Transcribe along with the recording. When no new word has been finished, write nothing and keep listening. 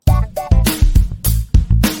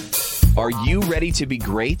Are you ready to be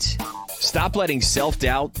great? Stop letting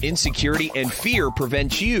self-doubt, insecurity, and fear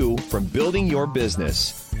prevent you from building your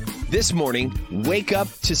business. This morning, wake up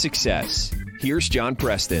to success. Here's John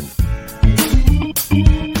Preston.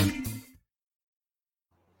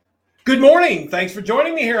 Good morning. Thanks for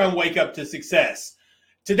joining me here on Wake Up to Success.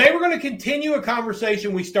 Today, we're going to continue a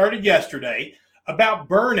conversation we started yesterday about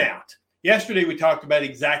burnout. Yesterday, we talked about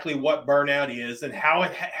exactly what burnout is and how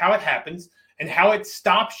it happens and how it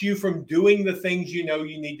stops you from doing the things you know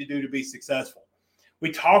you need to do to be successful.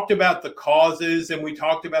 We talked about the causes and we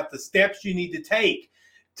talked about the steps you need to take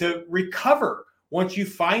to recover once you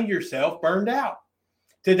find yourself burned out.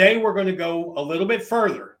 Today, we're going to go a little bit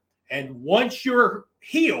further. And once you're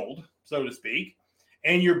healed, so to speak,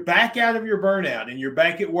 and you're back out of your burnout and you're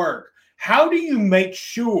back at work, how do you make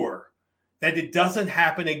sure that it doesn't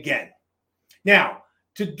happen again? Now,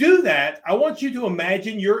 to do that, I want you to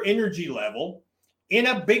imagine your energy level in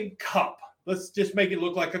a big cup. Let's just make it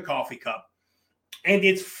look like a coffee cup. And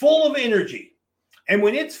it's full of energy. And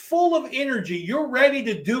when it's full of energy, you're ready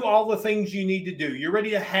to do all the things you need to do. You're ready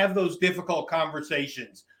to have those difficult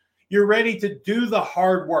conversations. You're ready to do the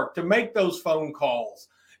hard work, to make those phone calls,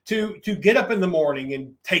 to get up in the morning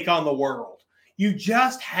and take on the world. You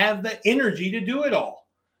just have the energy to do it all.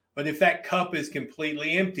 But if that cup is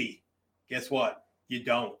completely empty, guess what? You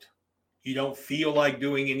don't. You don't feel like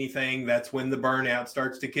doing anything. That's when the burnout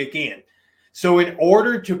starts to kick in. So in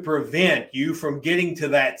order to prevent you from getting to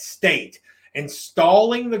that state and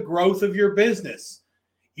stalling the growth of your business,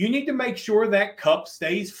 you need to make sure that cup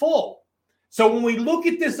stays full. So when we look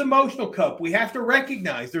at this emotional cup, we have to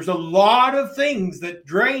recognize there's a lot of things that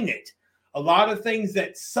drain it, a lot of things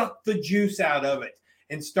that suck the juice out of it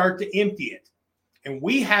and start to empty it. And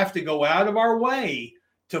we have to go out of our way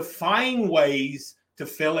to find ways to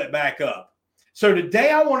fill it back up. So today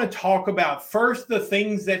I want to talk about first the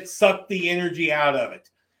things that suck the energy out of it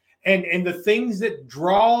and the things that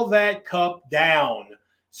draw that cup down.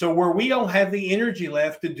 So where we don't have the energy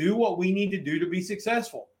left to do what we need to do to be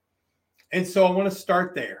successful. And so I want to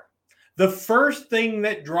start there. The first thing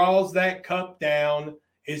that draws that cup down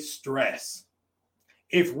is stress.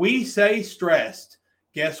 If we say stressed,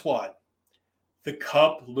 guess what? The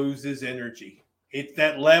cup loses energy.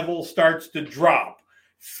 That level starts to drop.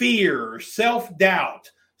 Fear, self-doubt,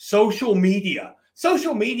 social media.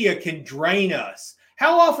 Social media can drain us.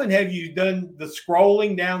 How often have you done the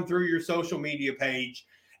scrolling down through your social media page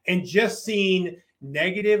and just seen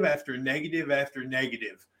negative after negative after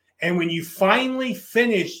negative? And when you finally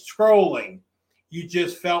finished scrolling, you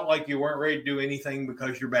just felt like you weren't ready to do anything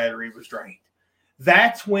because your battery was drained.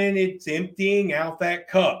 That's when it's emptying out that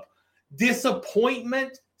cup.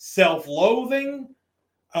 Disappointment, self-loathing,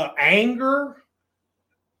 anger.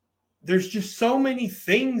 There's just so many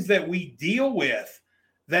things that we deal with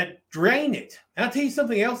that drain it. And I'll tell you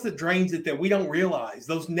something else that drains it that we don't realize.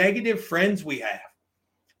 Those negative friends we have.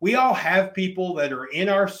 We all have people that are in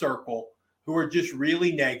our circle who are just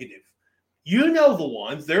really negative. You know the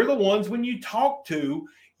ones. They're the ones when you talk to,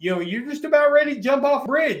 you're just about ready to jump off a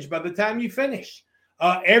bridge by the time you finish.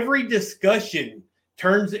 Every discussion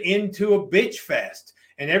turns into a bitch fest.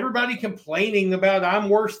 And everybody complaining about I'm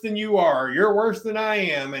worse than you are, you're worse than I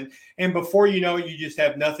am. And before you know it, you just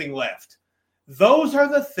have nothing left. Those are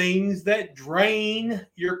the things that drain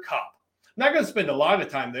your cup. I'm not going to spend a lot of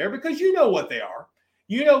time there because you know what they are.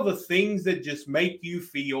 You know the things that just make you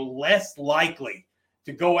feel less likely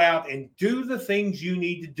to go out and do the things you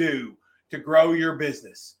need to do to grow your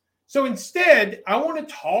business. So instead, I want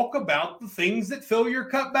to talk about the things that fill your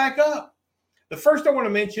cup back up. The first I want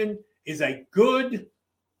to mention is a good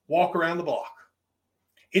walk around the block.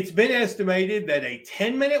 It's been estimated that a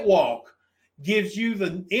 10-minute walk gives you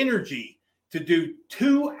the energy to do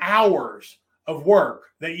 2 hours of work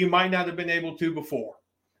that you might not have been able to before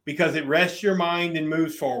because it rests your mind and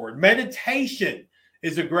moves forward. Meditation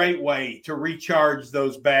is a great way to recharge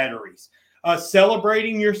those batteries.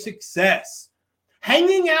 Celebrating your success.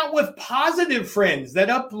 Hanging out with positive friends that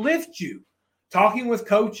uplift you. Talking with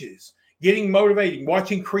coaches. Getting motivated,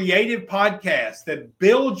 watching creative podcasts that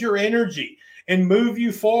build your energy and move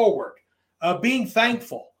you forward. Being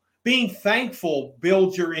thankful. Being thankful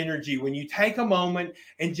builds your energy when you take a moment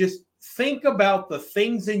and just think about the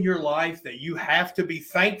things in your life that you have to be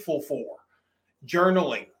thankful for.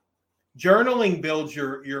 Journaling. Journaling builds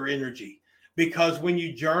your energy because when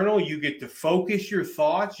you journal, you get to focus your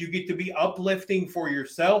thoughts. You get to be uplifting for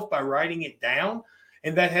yourself by writing it down.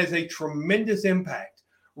 And that has a tremendous impact.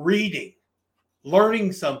 Reading,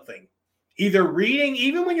 learning something, either reading,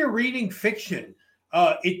 even when you're reading fiction,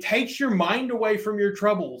 it takes your mind away from your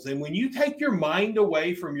troubles. And when you take your mind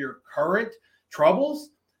away from your current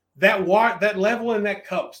troubles, that level in that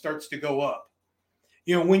cup starts to go up.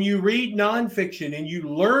 When you read nonfiction and you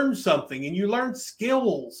learn something and you learn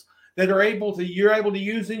skills that you're able to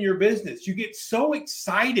use in your business, you get so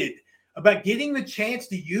excited about getting the chance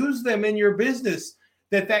to use them in your business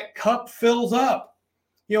that cup fills up.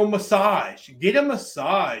 Massage, get a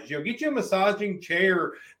massage, get you a massaging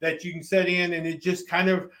chair that you can sit in and it just kind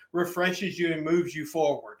of refreshes you and moves you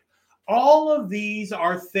forward. All of these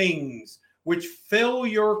are things which fill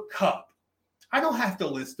your cup. I don't have to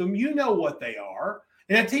list them. You know what they are.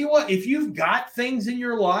 And I tell you what, if you've got things in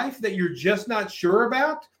your life that you're just not sure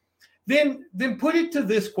about, then put it to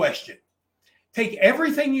this question. Take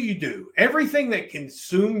everything you do, everything that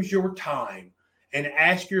consumes your time, and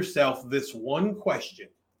ask yourself this one question.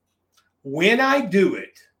 When I do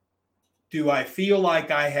it, do I feel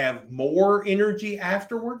like I have more energy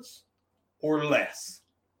afterwards or less?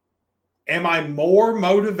 Am I more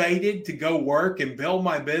motivated to go work and build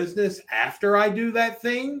my business after I do that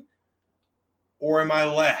thing? Or am I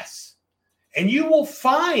less? And you will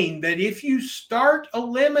find that if you start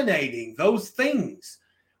eliminating those things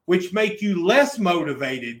which make you less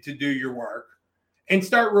motivated to do your work and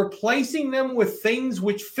start replacing them with things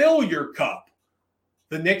which fill your cup,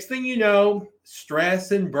 the next thing you know,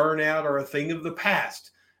 stress and burnout are a thing of the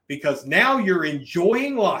past, because now you're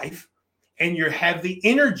enjoying life and you have the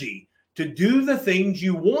energy to do the things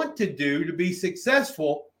you want to do to be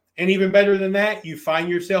successful. And even better than that, you find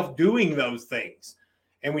yourself doing those things.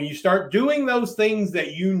 And when you start doing those things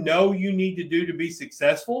that you know you need to do to be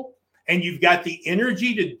successful, and you've got the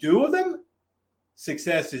energy to do them,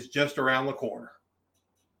 success is just around the corner.